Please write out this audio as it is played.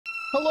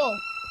Hello.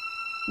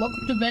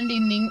 Welcome to Bendy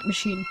and the Ink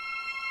Machine.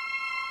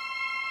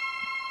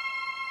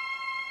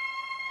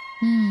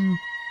 I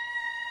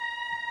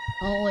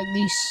don't like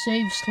these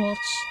save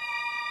slots.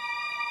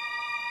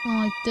 I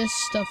don't like this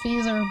stuff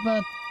either,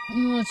 but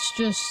let's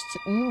just...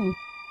 Ooh.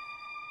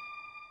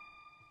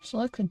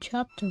 Selected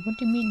chapter, what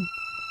do you mean?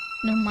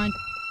 Never mind.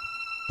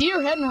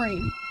 Dear Henry,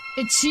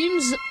 it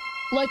seems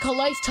like a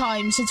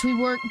lifetime since we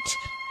worked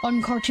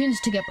on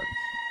cartoons together.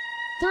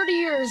 30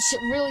 years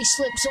really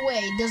slips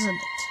away, doesn't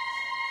it?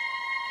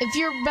 If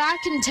you're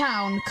back in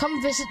town,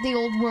 come visit the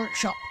old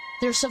workshop.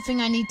 There's something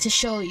I need to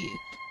show you.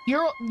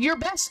 Your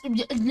best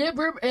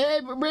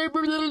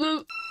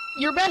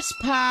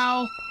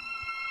pal,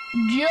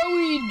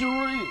 Joey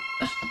Drew.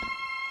 That's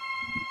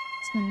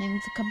the name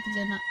of the company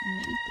that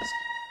made this.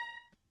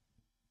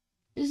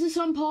 Is this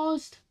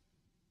unpaused?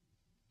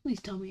 Please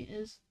tell me it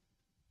is.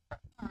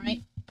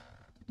 Alright.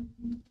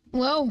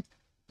 Well,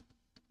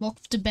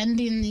 welcome to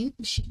Bendy and the Ink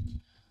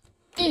Machine.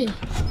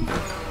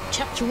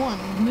 Chapter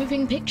 1,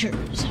 Moving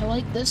Pictures. I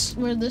like this,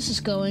 where this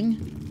is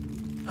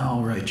going.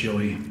 Alright,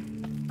 Joey.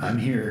 I'm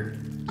here.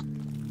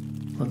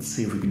 Let's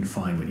see if we can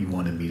find what you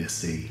wanted me to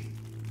see.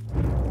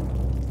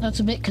 That's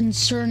a bit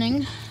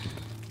concerning.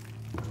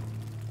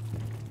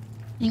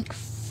 Ink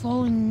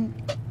falling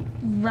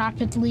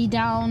rapidly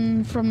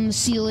down from the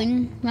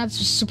ceiling. That's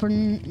super...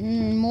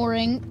 more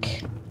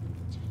ink.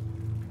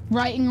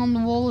 Writing on the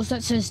walls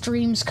that says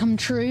dreams come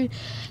true.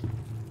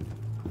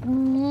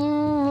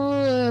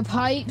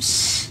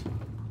 Pipes.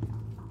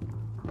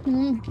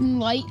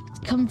 Light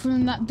come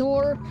from that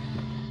door.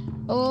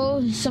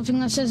 Oh, something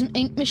that says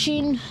ink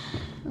machine.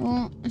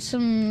 Oh,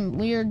 some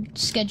weird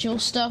schedule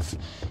stuff.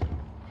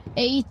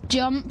 A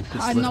jump.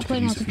 I'm not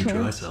playing on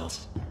control.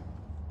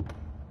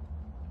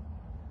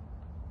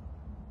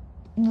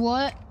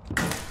 What?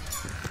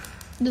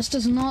 This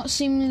does not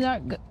seem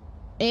that good.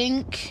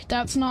 Ink.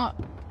 That's not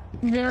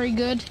very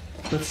good.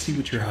 Let's see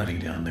what you're hiding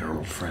down there,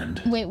 old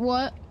friend. Wait,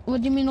 what?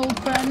 What do you mean, old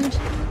friend?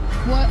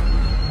 What?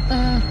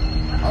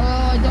 Oh,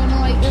 I don't know,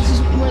 like, this is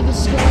where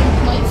this is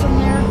going. Light from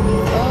there.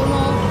 Oh,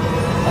 no.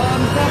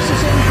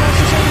 Processing.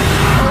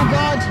 Oh,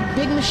 God.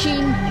 Big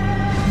machine.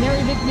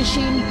 Very big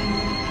machine.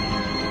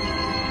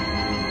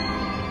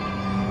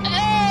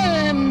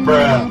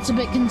 It's a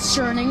bit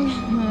concerning.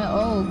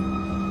 Oh.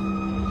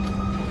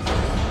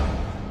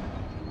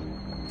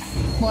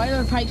 Why are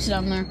there pipes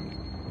down there?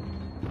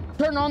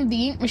 Turn on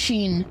the ink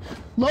machine.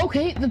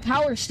 Locate the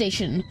power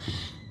station.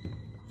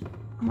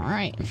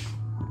 Alright.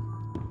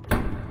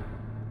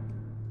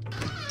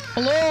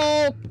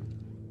 Hello?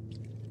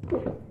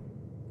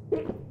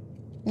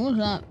 What was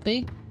that?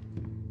 Big?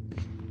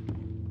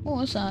 What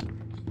was that?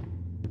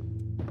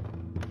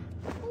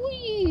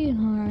 Whee!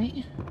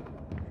 Alright.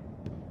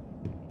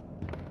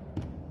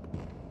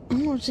 I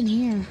wonder what's in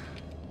here.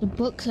 The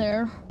book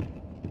there.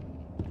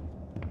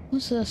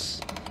 What's this?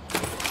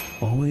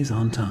 Always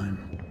on time.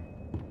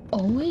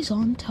 Always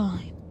on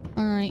time.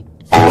 Alright.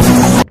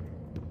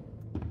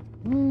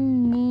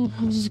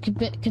 This is a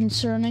bit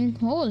concerning.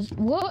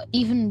 What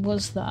even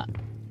was that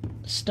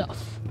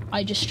stuff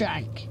I just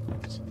drank?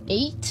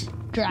 8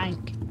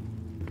 drank.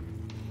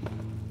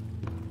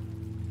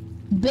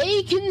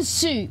 Bacon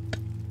soup.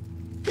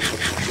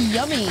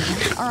 Yummy.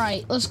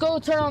 Alright, let's go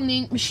turn on the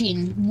ink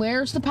machine.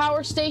 Where's the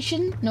power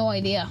station? No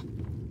idea.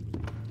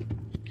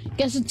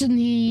 Guessing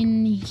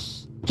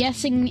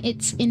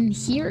it's in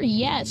here?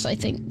 Yes, I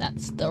think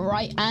that's the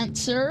right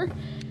answer.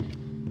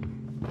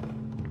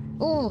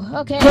 Oh,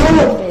 okay.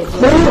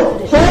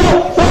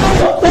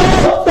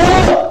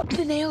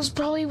 The nails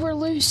probably were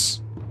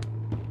loose.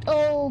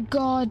 Oh,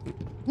 God.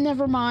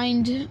 Never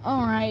mind.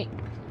 Alright.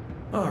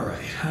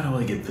 Alright, how do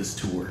I get this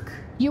to work?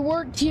 You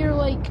worked here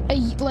like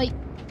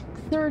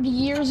 30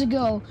 years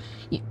ago.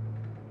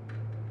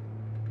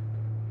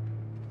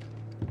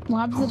 What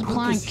happened to the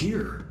plank? Is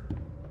here?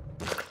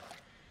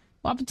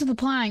 What happened to the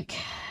plank?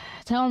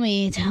 Tell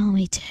me.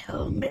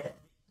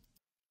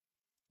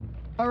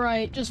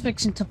 Alright, just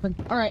fixing something.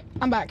 Alright,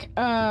 I'm back.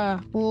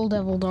 Little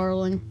devil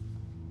darling.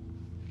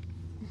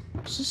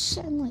 Is this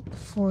set in like the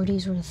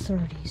 40s or the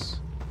 30s?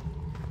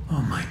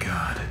 Oh my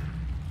God.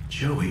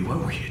 Joey, what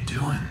were you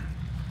doing?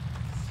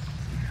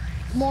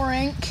 More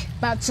ink.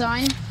 Bad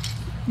sign.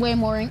 Way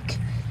more ink.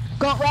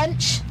 Got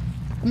wrench.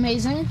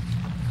 Amazing.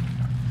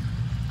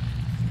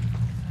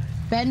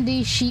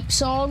 Bendy sheep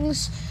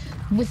songs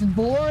with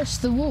Boris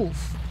the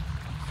wolf.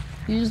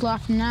 Who's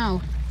laughing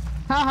now?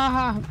 Ha ha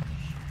ha.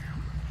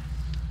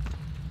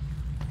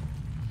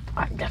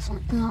 I'm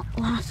definitely not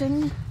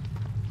laughing.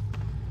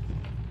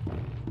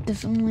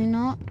 Definitely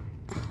not.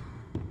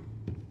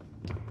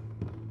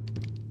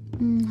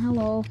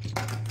 Hello.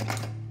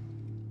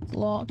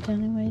 Locked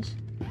anyways.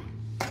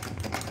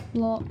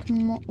 Locked.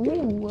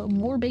 Ooh,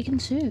 more bacon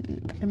soup.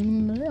 At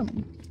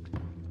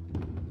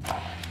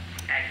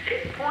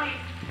this point,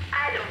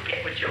 I don't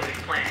get what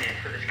Joey's plan is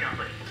for this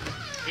company.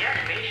 The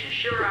animations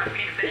sure aren't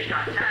being finished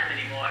on time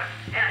anymore,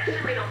 and I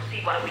simply don't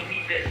see why we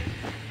need this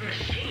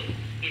machine.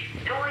 It's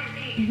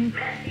noisy,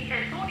 messy,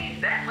 and who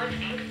needs that much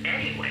ink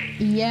anyway?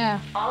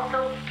 Yeah.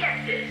 Also,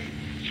 get this.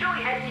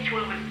 Joey had each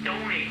one of us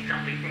donate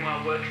something from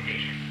our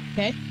workstation.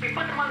 Okay. We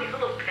put them on these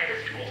little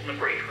pedestals in the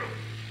break room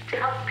to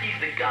help appease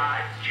the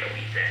gods,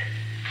 Joey said.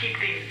 Keep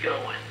things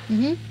going.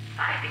 Mm-hmm.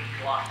 I think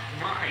he's lost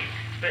his mind.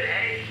 But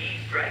hey,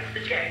 he writes the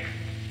checks.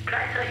 But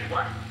I tell you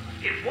what,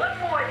 if one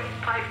more of these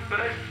pipes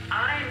burst,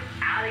 I'm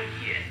out of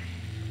here.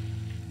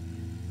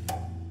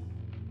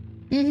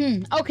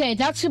 Mm-hmm. Okay,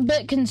 that's a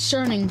bit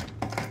concerning.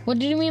 What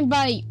did he mean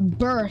by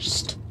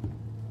burst?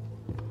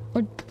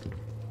 Or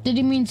did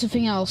he mean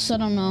something else? I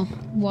don't know.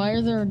 Why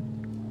are there...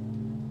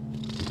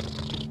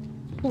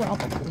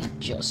 Probably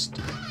just...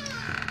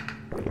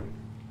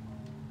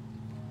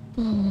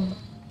 Oh,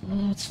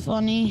 that's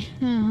funny.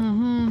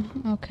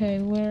 Okay,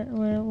 where?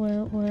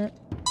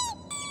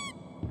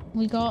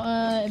 We got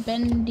a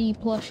Bendy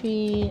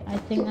plushie. I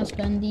think that's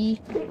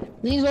Bendy.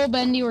 These all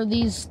Bendy or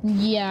these...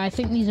 Yeah, I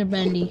think these are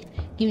Bendy.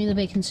 Give me the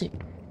bacon soup.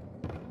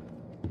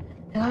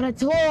 I got a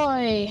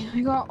toy!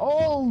 I got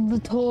all the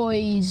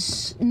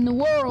toys in the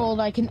world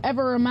I can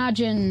ever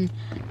imagine.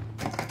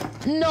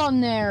 None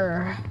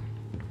there.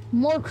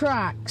 More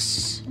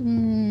cracks.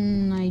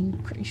 I'm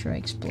pretty sure I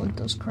explored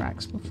those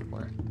cracks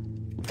before.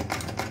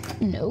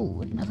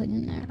 No, nothing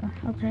in there.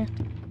 Okay.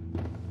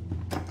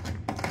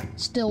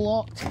 Still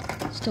locked.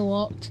 Still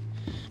locked.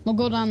 We'll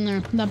go down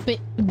there.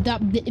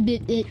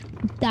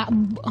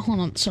 Hold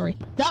on, sorry.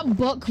 That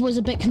book was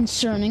a bit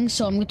concerning,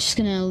 so I'm just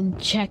gonna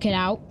check it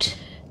out.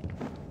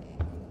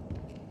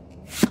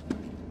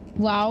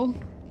 Wow.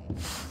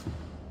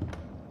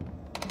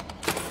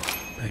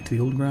 Back to the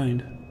old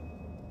grind.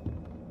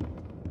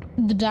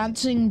 The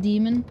dancing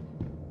demon.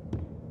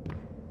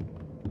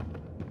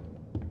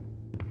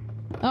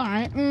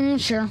 Alright,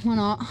 sure, why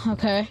not?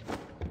 Okay.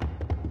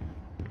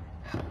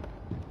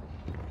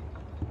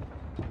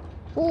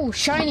 Ooh,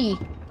 shiny!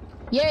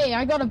 Yay,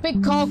 I got a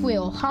big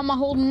cogwheel. How am I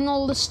holding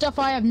all this stuff?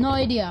 I have no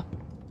idea.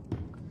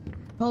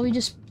 Probably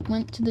just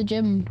went to the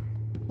gym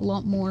a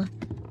lot more.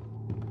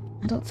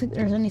 I don't think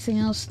there's anything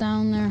else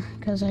down there,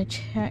 because I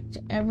checked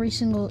every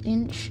single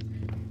inch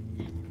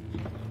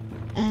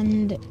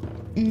and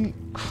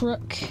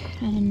crook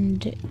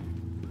and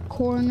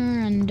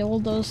corner and all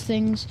those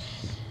things.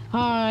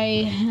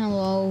 Hi,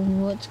 hello,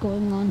 what's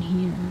going on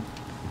here?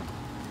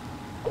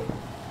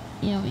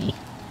 Yummy.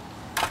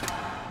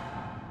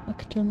 I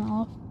could turn that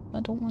off. I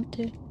don't want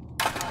to.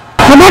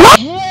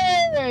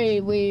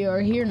 Hey, we are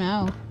here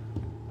now.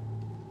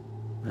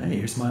 Hey,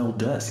 here's my old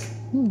desk.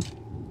 Ooh.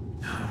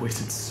 I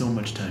wasted so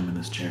much time in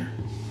this chair.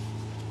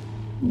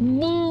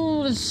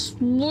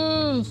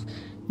 Smooth.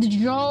 Did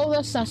you draw all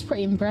this? That's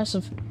pretty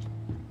impressive.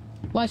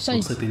 Life size.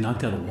 Looks like they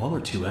knocked out a wall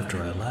or two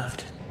after I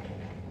left.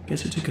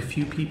 Guess it took a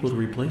few people to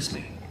replace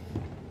me.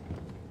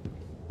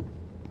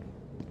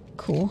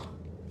 Cool.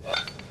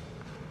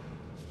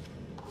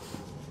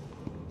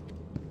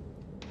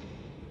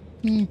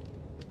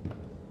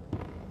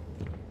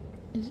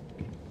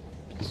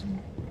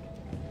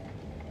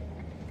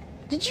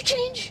 Did you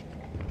change?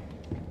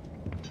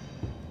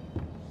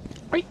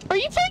 Are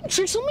you playing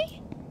tricks on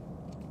me?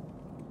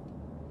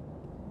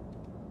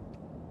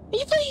 Are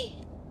you playing?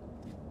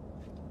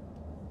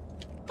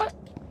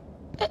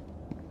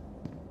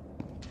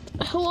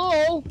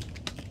 Hello?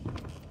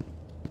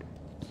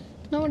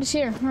 Nobody's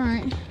here.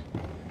 Alright.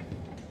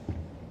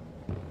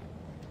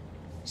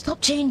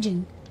 Stop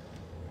changing.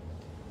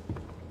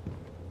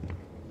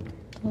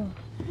 Oh.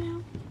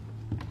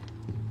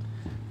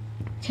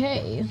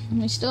 Okay,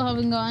 we still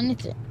haven't got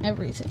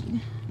everything.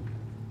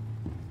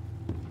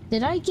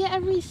 Did I get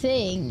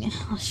everything?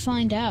 Let's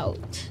find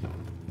out.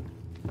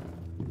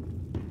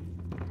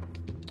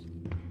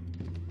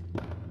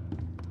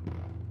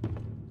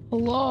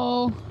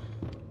 Hello?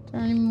 Are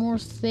there any more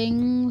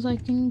things I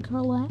can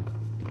collect?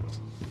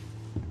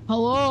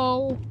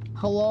 Hello?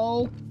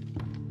 Hello?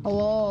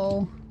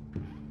 Hello?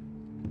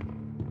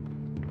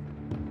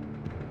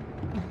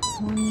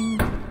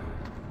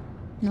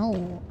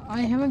 No,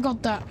 I haven't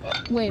got that.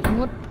 Wait,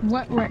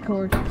 what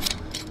record?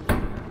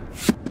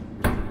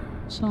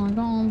 So I got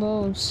all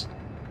those.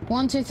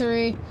 1, 2,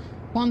 3.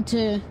 1,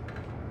 2.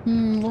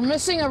 We're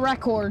missing a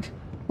record.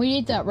 We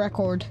need that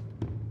record.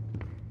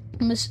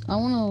 I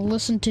want to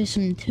listen to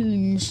some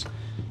tunes.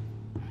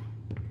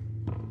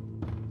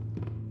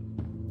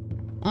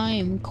 I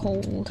am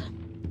cold.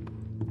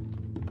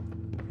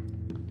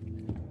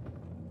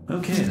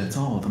 Okay, that's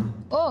all of them.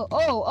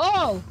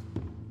 Oh!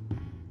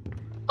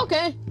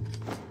 Okay.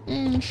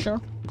 Sure,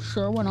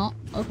 why not?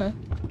 Okay.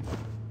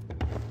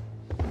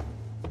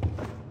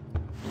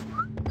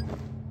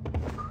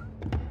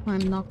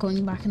 I'm not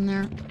going back in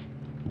there.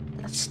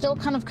 That's still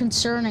kind of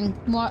concerning.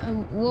 What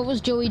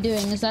was Joey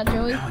doing? Is that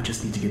Joey? Now I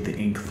just need to get the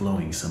ink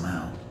flowing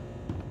somehow.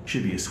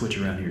 Should be a switch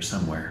around here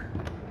somewhere.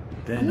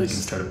 Then I can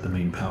start up the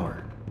main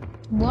power.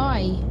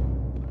 Why?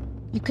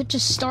 You could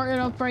just start it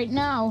up right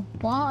now.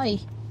 Why?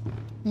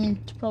 I mean,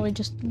 it's probably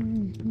just...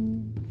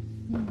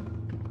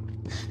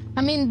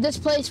 I mean, this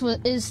place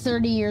is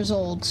 30 years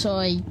old, so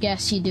I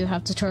guess you do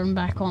have to turn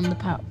back on the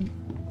power.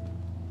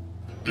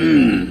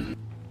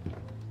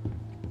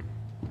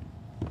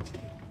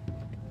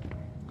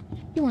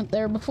 You weren't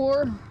there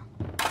before.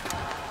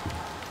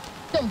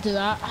 don't do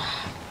that.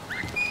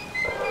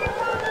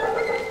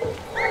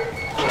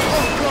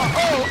 Oh,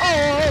 God.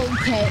 Oh,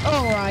 okay.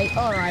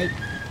 Alright.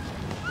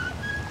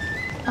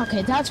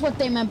 Okay, that's what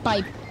they meant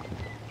by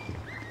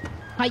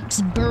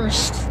pipes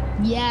burst.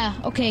 Yeah,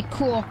 okay,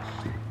 cool.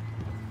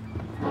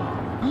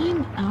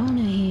 I'm out of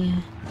here.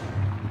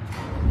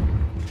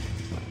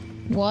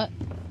 What?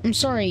 I'm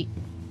sorry.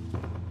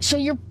 So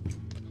you're...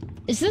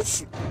 Is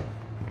this...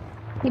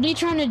 What are you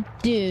trying to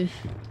do?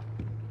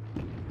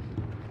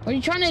 What are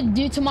you trying to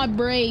do to my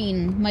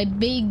brain? My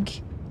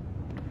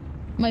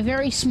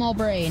very small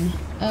brain.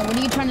 What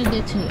are you trying to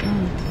do to it?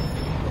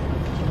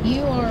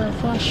 You are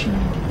flashing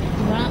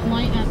that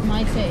light at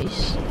my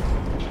face.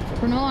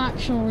 For no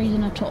actual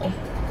reason at all.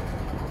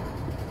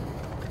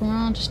 Come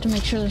on, just to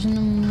make sure there's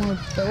no more...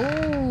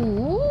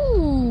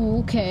 Oh,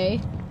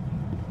 okay.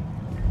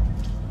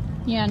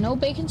 Yeah, no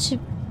bacon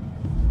soup.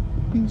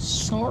 I'm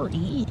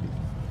sorry.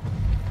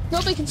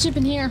 No bacon soup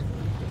in here.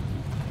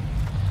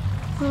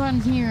 What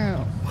on here?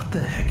 What the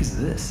heck is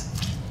this?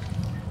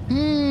 Wait,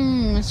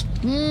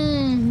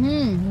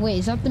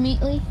 is that the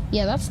Meatly?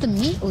 Yeah, that's the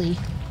Meatly.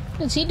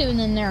 What's he doing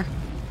in there?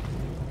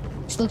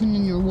 He's looking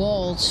in your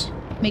walls.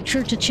 Make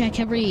sure to check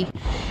every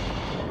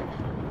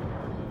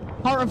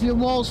part of your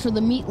walls for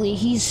the Meatly.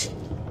 He's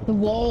the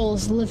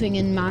walls living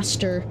in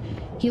master.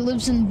 He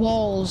lives in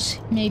walls,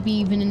 maybe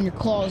even in your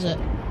closet,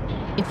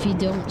 if you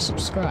don't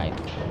subscribe.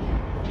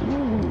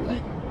 Ooh.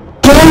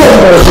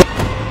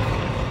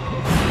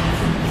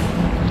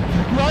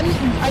 Run!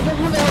 I don't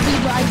have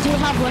LB, but I do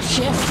have left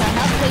shift. I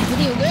have played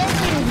video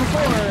games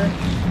before.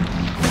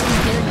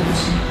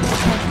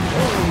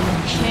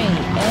 Okay,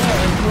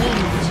 air,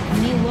 wind,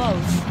 me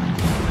love,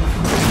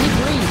 me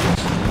breathe.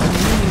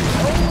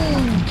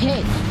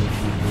 Okay.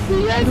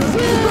 Let's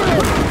go!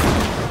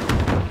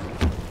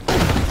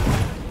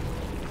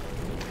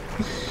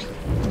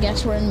 I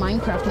guess we're in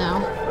Minecraft now. I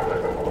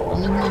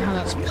don't even know how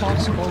that's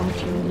possible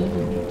if you're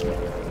leaving.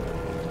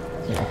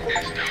 Yeah.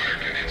 It's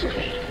dark and it's cold,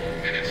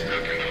 and it's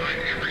stuck in behind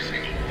every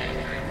single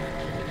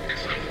wall. In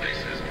some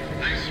places,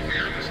 I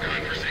swear this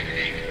godforsaken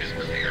ink is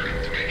clear up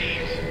to my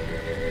knees.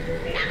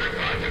 Whoever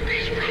thought that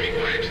these crummy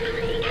pipes could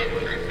hold up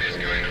under this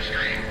kind of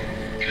strain?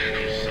 Can I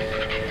know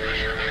something about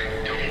pressure I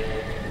don't?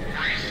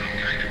 Or is some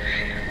kind of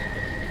thing?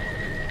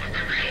 But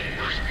the real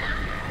worst part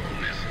of all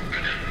this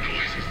are the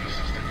noises the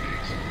system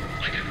makes,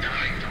 like a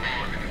dying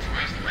dog in its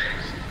last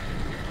legs.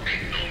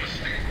 Make no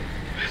mistake,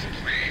 this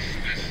place,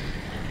 this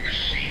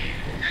machine,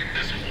 and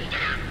this whole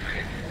darn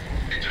thing,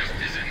 it just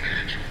isn't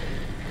natural.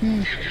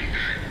 You can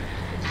bet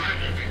I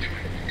won't be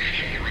doing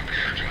any more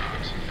repair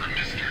jobs for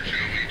Mr.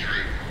 Joey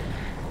Drew.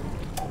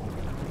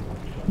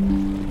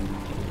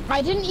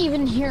 I didn't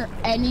even hear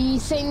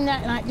anything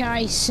that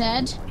guy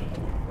said.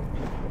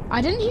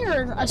 I didn't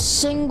hear a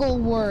single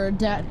word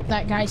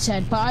that guy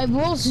said, but I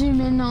will zoom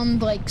in on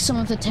like some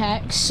of the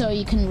text so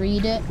you can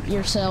read it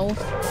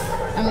yourself.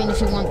 I mean,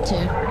 if you want to.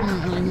 I'm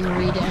not really gonna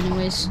read it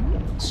anyways.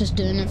 It's just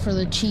doing it for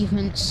the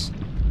achievements.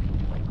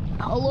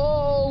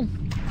 Hello?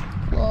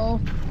 Hello?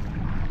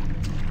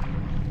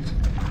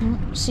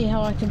 See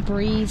how I can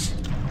breathe.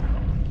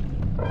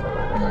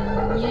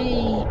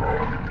 Yay.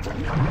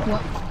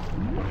 What?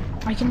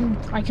 I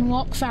can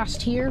walk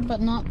fast here,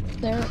 but not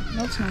there.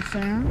 That's not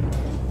fair.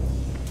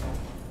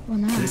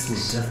 This will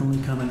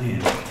definitely come in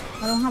handy.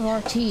 I don't have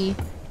RT.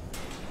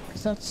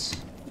 Cause that's...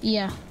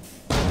 Yeah.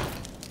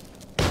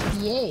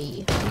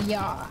 Yay.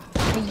 Yeah.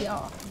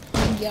 Hiya.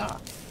 Hiya.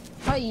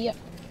 Hiya.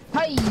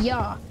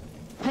 Hiya.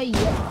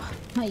 Hiya.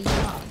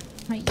 Hiya.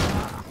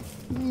 Hiya.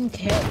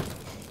 Okay.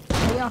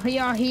 Hiya.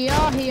 Hiya.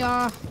 Hiya.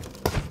 Hiya.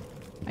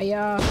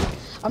 Hiya.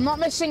 I'm not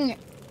missing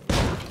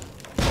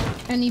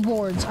any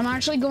boards. I'm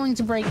actually going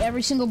to break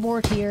every single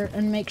board here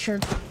and make sure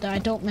that I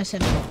don't miss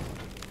any.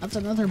 That's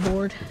another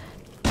board.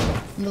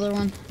 Another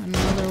one.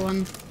 Another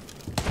one.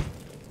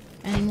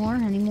 Any more?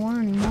 Any more?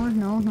 Any more?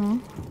 No, no.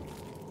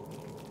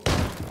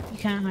 You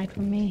can't hide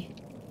from me.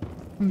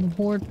 I'm the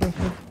board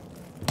breaker.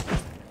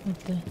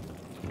 With the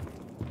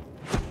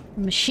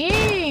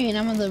machine!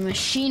 I'm the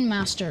machine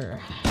master.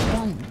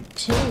 1,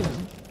 2,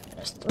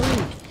 that's 3,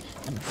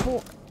 and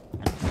 4,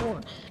 and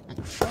 4,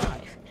 and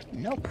 5.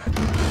 Nope.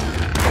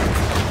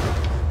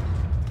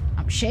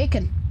 I'm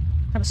shaking.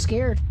 I'm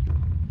scared.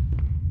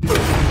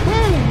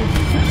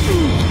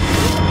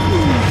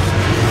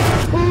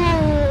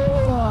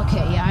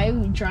 Okay, yeah, I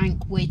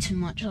drank way too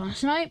much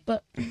last night,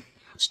 but I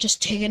was just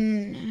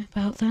kidding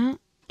about that.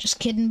 Just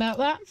kidding about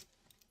that.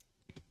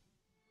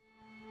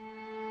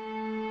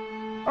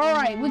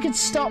 Alright, we could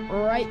stop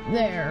right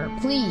there,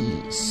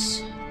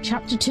 please.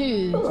 Chapter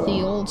 2,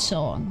 the old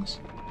songs.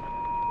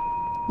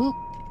 Boop,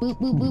 boop,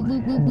 boop, boop,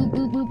 boop, boop, boop,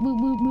 boop, boop, boop,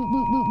 boop, boop,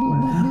 boop,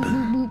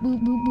 boop, boop, boop,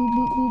 boop,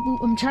 boop, boop, boop.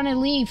 I'm trying to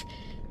leave.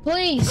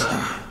 Please.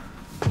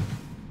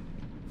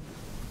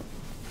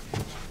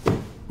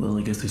 Well,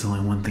 I guess there's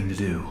only one thing to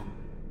do.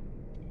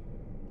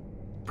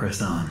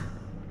 Press on.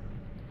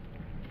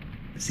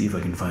 See if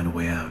I can find a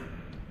way out.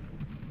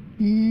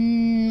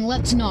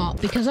 Let's not,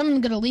 because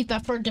I'm gonna leave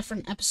that for a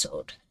different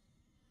episode.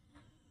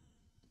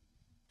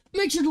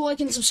 Make sure to like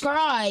and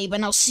subscribe,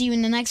 and I'll see you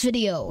in the next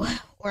video.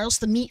 Or else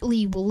the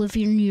meatly will live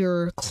in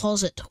your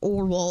closet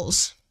or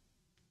walls.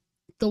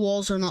 The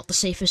walls are not the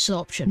safest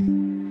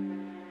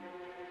option.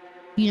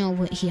 You know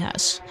what he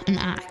has? An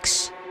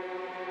axe.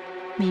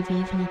 Maybe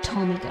even a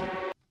Tommy gun.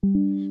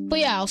 But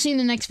yeah, I'll see you in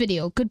the next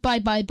video. Goodbye,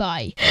 bye,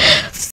 bye.